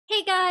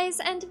Hey guys,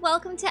 and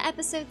welcome to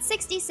episode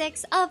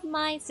 66 of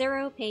my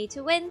Zero Pay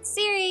to Win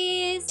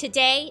series.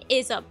 Today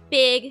is a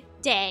big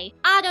day.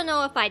 I don't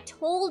know if I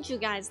told you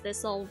guys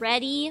this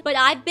already, but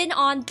I've been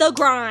on the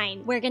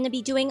grind. We're gonna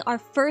be doing our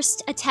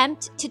first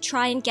attempt to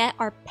try and get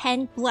our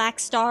pen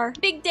Blackstar.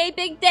 Big day,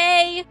 big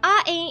day.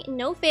 I ain't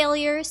no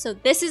failure, so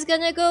this is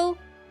gonna go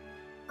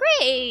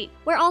great!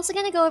 We're also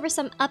gonna go over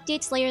some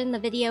updates later in the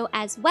video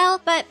as well,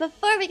 but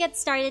before we get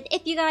started,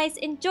 if you guys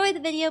enjoy the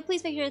video,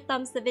 please make sure to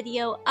thumbs the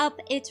video up.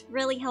 It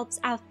really helps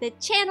out the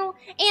channel,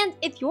 and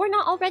if you're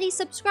not already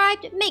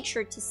subscribed, make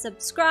sure to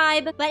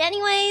subscribe. But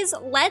anyways,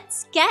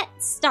 let's get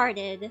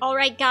started.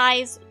 Alright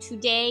guys,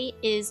 today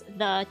is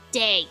the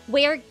day.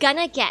 We're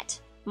gonna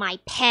get my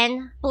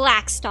pen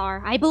Blackstar.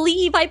 I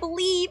believe. I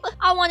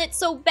want it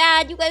so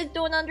bad, you guys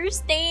don't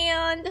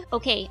understand.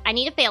 Okay, I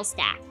need a fail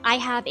stack. I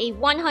have a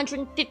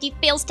 150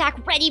 fail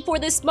stack ready for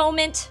this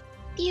moment.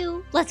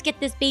 Phew. Let's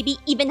get this baby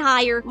even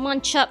higher.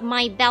 Munch up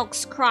my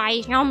Valk's cry.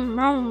 Yum,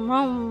 yum,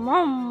 yum,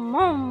 yum,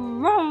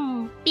 yum,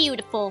 yum.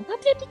 Beautiful.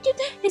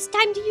 It's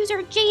time to use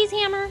our Jay's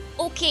hammer.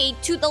 Okay,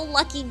 to the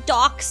lucky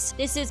docks.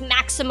 This is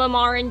maximum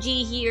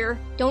RNG here.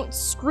 Don't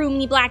screw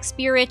me, Black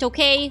Spirit,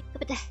 okay?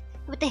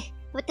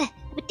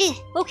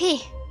 Okay,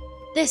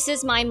 this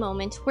is my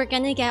moment. We're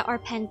gonna get our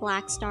pen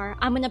Blackstar.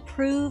 I'm gonna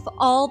prove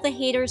all the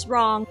haters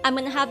wrong. I'm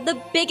gonna have the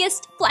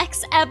biggest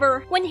flex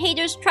ever. When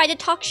haters try to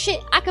talk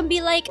shit, I can be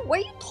like, what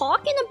are you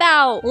talking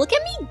about? Look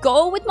at me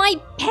go with my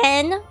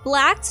pen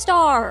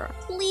Blackstar.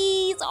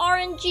 Please,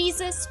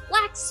 RNGesus,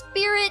 Black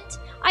Spirit.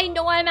 I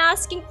know I'm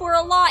asking for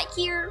a lot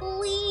here.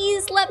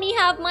 Please let me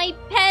have my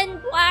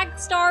pen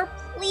Blackstar,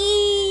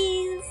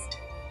 please.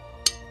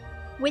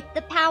 With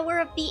the power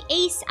of the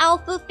Ace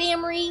Alpha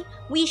family,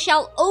 we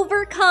shall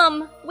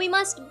overcome. We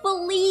must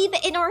believe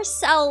in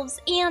ourselves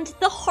and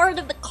the heart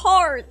of the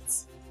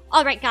cards.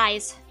 Alright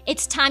guys,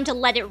 it's time to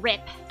let it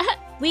rip.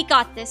 We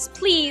got this,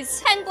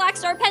 please. Pen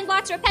Blackstar, pen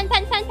Blackstar, pen.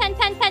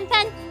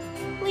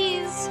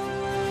 Please.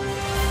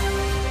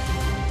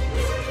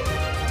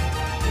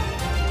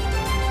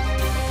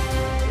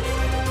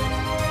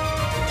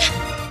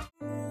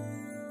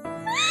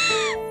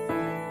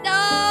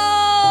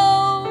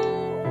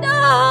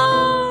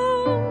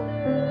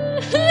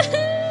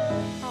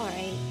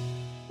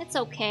 It's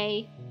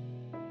okay.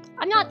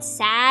 I'm not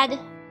sad.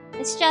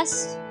 It's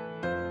just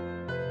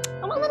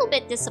I'm a little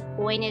bit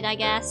disappointed, I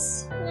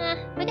guess.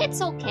 But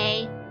it's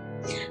okay.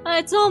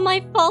 It's all my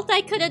fault.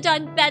 I could have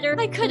done better.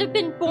 I could have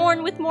been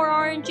born with more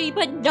RNG,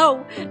 but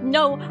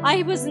no,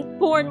 I wasn't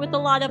born with a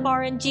lot of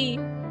RNG.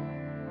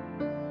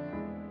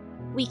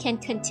 We can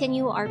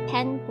continue our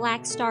pen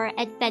Blackstar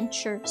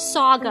adventure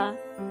saga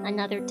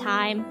another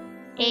time.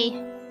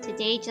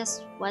 Today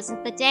just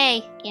wasn't the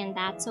day, and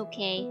that's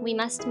okay. We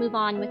must move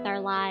on with our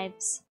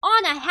lives.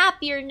 On a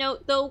happier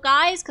note though,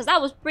 guys, because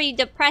that was pretty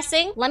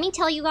depressing, let me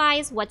tell you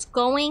guys what's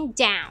going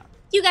down.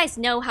 You guys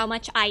know how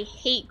much I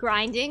hate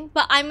grinding,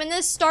 but I'm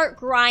gonna start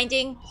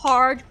grinding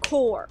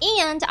hardcore.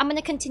 And I'm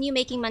gonna continue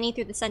making money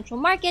through the central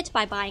market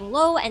by buying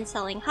low and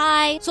selling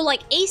high. So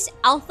like Ace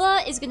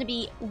Alpha is gonna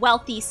be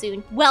wealthy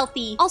soon.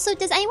 Wealthy. Also,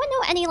 does anyone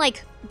know any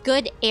like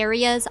good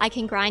areas I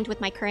can grind with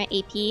my current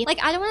AP?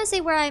 Like, I don't want to say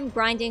where I'm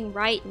grinding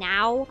right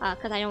now,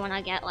 because I don't want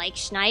to get, like,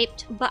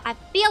 sniped, but I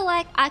feel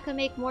like I could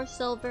make more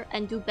silver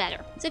and do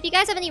better. So if you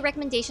guys have any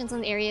recommendations on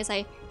the areas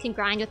I can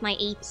grind with my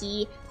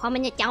AP,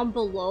 comment it down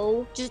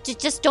below.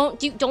 Just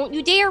don't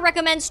you dare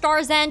recommend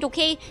Star's End,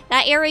 okay?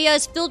 That area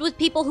is filled with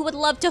people who would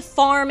love to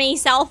farm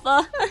Ace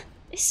Alpha.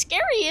 It's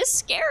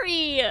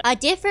scary. A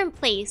different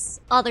place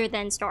other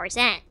than Star's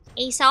End.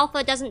 Ace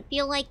Alpha doesn't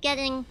feel like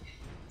getting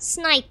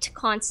sniped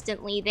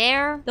constantly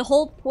there. The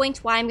whole point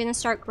why I'm gonna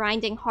start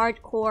grinding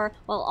hardcore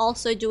while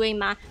also doing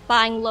my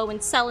buying low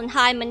and selling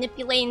high,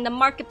 manipulating the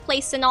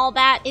marketplace and all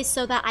that, is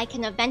so that I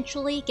can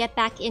eventually get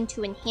back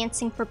into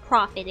enhancing for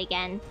profit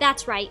again.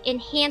 That's right,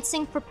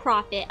 enhancing for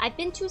profit. I've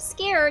been too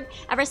scared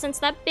ever since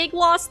that big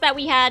loss that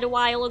we had a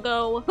while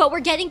ago, but we're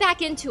getting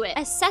back into it.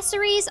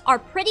 Accessories are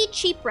pretty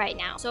cheap right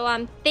now, so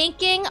I'm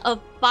thinking of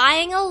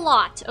buying a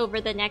lot over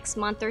the next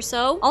month or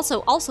so.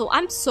 Also,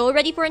 I'm so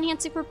ready for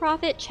enhancing for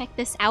profit. Check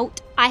this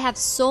out. I have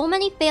so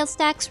many fail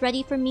stacks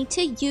ready for me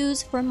to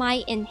use for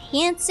my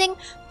enhancing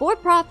for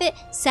profit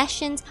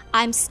sessions.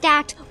 I'm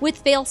stacked with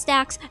fail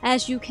stacks.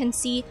 As you can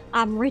see,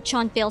 I'm rich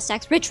on fail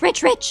stacks.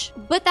 Rich.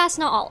 But that's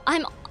not all.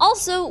 I'm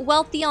also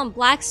wealthy on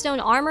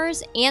Blackstone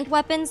armors and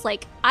weapons.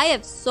 Like, I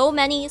have so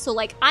many, so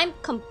like, I'm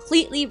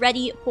completely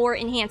ready for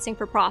enhancing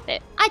for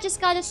profit. I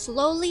just gotta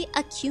slowly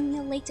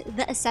accumulate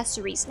the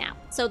accessories now.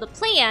 So the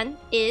plan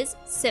is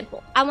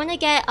simple. I want to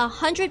get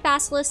 100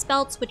 Basilisk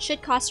belts, which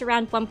should cost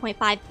around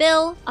 1.5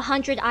 bill,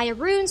 100 Aya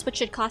runes, which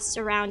should cost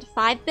around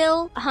 5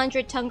 bill,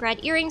 100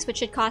 Tungrad earrings, which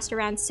should cost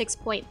around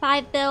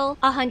 6.5 bill,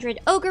 100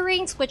 Ogre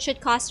rings, which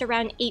should cost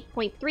around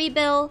 8.3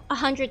 bill,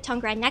 100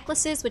 Tungrad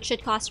necklaces, which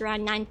should cost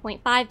around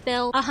 9.5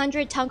 bill,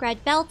 100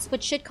 Tungrad belts,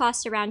 which should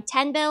cost around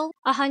 10 bill,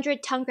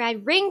 100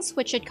 Tungrad rings,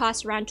 which should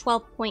cost around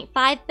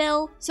 12.5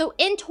 bill. So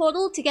in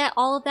total, to get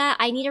all of that,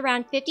 I need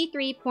around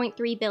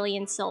 53.3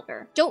 billion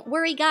silver. Don't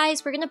worry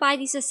guys, we're gonna buy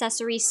these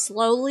accessories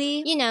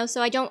slowly, you know,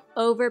 so I don't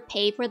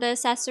overpay for the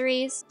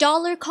accessories.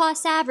 Dollar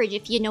cost average,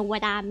 if you know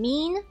what I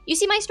mean. You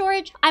see my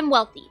storage? I'm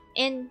wealthy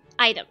in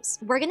items.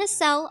 We're gonna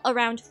sell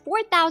around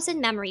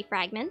 4,000 memory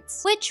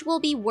fragments, which will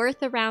be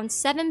worth around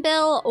 7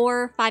 bill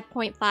or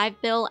 5.5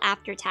 bill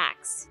after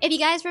tax. If you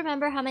guys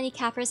remember how many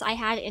Caphras I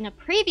had in a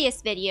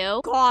previous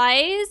video,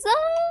 guys,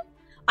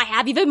 I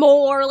have even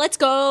more. Let's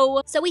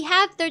go. So we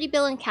have 30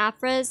 bill in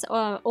Caphras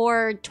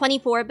or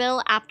 24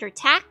 bill after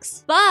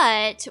tax,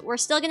 but we're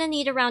still gonna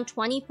need around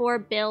 24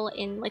 bill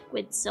in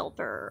liquid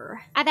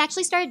silver. I've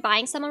actually started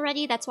buying some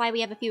already. That's why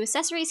we have a few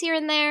accessories here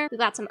and there. We've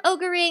got some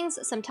ogre rings,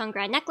 some tongue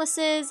grad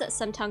necklaces,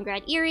 some tongue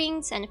grad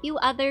earrings, and a few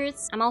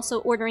others. I'm also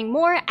ordering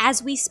more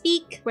as we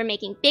speak. We're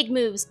making big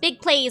moves,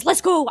 big plays.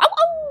 Let's go. Ow,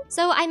 ow.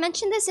 So I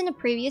mentioned this in a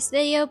previous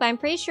video, but I'm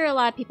pretty sure a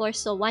lot of people are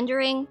still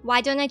wondering, why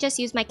don't I just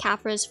use my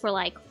Caphras for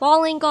like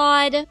Falling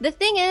God? The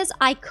thing is,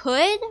 I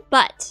could,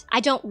 but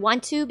I don't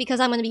want to because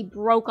I'm gonna be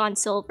broke on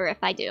silver if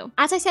I do.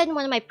 As I said in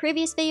one of my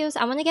previous videos,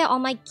 I want to get all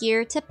my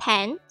gear to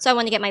pen. So I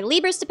want to get my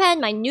Libers to pen,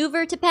 my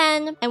Nuver to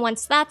pen, and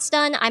once that's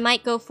done, I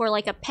might go for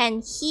like a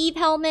pen Heave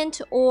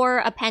helmet or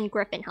a pen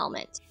Griffin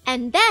helmet.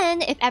 And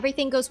then, if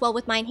everything goes well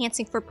with my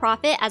enhancing for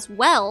profit as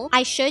well,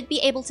 I should be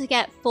able to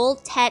get full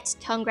Tet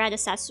tongue grad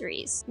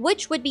accessories,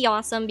 which would be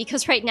awesome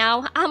because right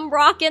now I'm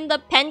rocking the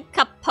pen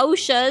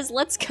Capotias.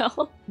 Let's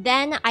go.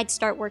 Then I'd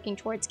start working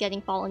towards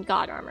getting Fallen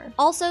God armor.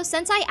 Also,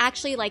 since I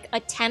actually like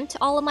attempt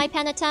all of my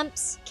pen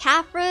attempts,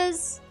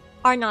 Caphras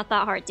are not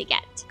that hard to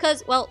get.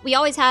 Cause, well, we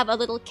always have a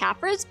little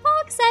Caphras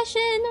pog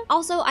session.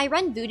 Also, I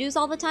run voodoos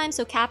all the time,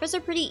 so Caphras are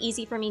pretty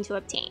easy for me to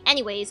obtain.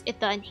 Anyways, if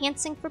the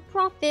enhancing for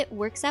profit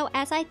works out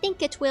as I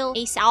think it will,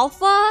 Ace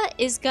Alpha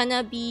is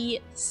gonna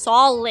be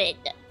solid.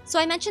 So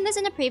I mentioned this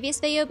in a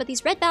previous video, but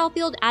these red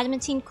battlefield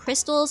adamantine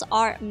crystals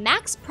are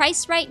max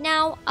price right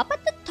now, up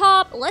at the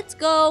top. Let's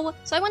go.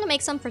 So I want to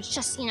make some for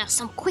just, you know,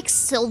 some quick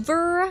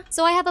silver.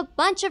 So I have a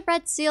bunch of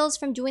red seals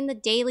from doing the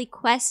daily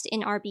quest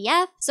in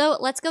RBF. So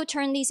let's go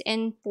turn these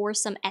in for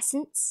some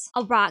essence.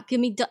 All right,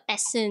 give me the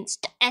essence.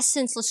 The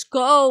essence, let's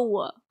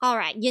go. All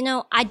right, you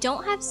know, I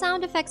don't have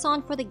sound effects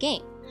on for the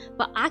game,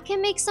 but I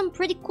can make some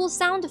pretty cool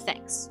sound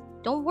effects.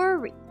 Don't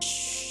worry.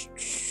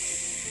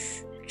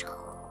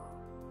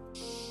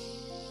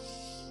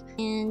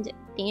 And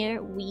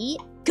there we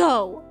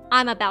go.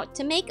 I'm about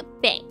to make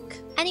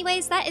bank.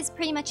 Anyways, that is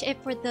pretty much it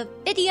for the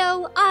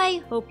video.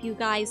 I hope you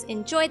guys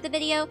enjoyed the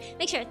video.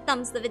 Make sure to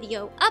thumbs the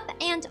video up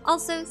and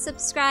also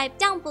subscribe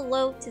down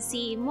below to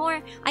see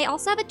more. I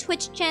also have a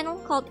Twitch channel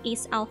called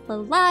Ace Alpha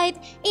Live,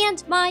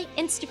 and my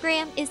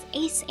Instagram is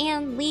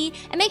AceAnnLee.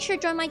 And make sure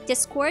to join my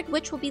Discord,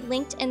 which will be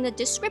linked in the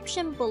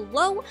description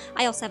below.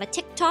 I also have a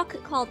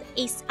TikTok called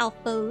Ace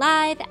Alpha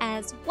Live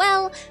as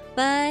well.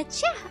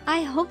 But yeah,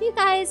 I hope you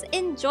guys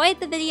enjoyed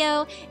the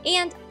video,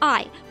 and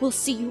I will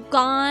see you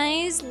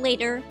guys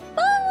later.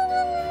 Bye!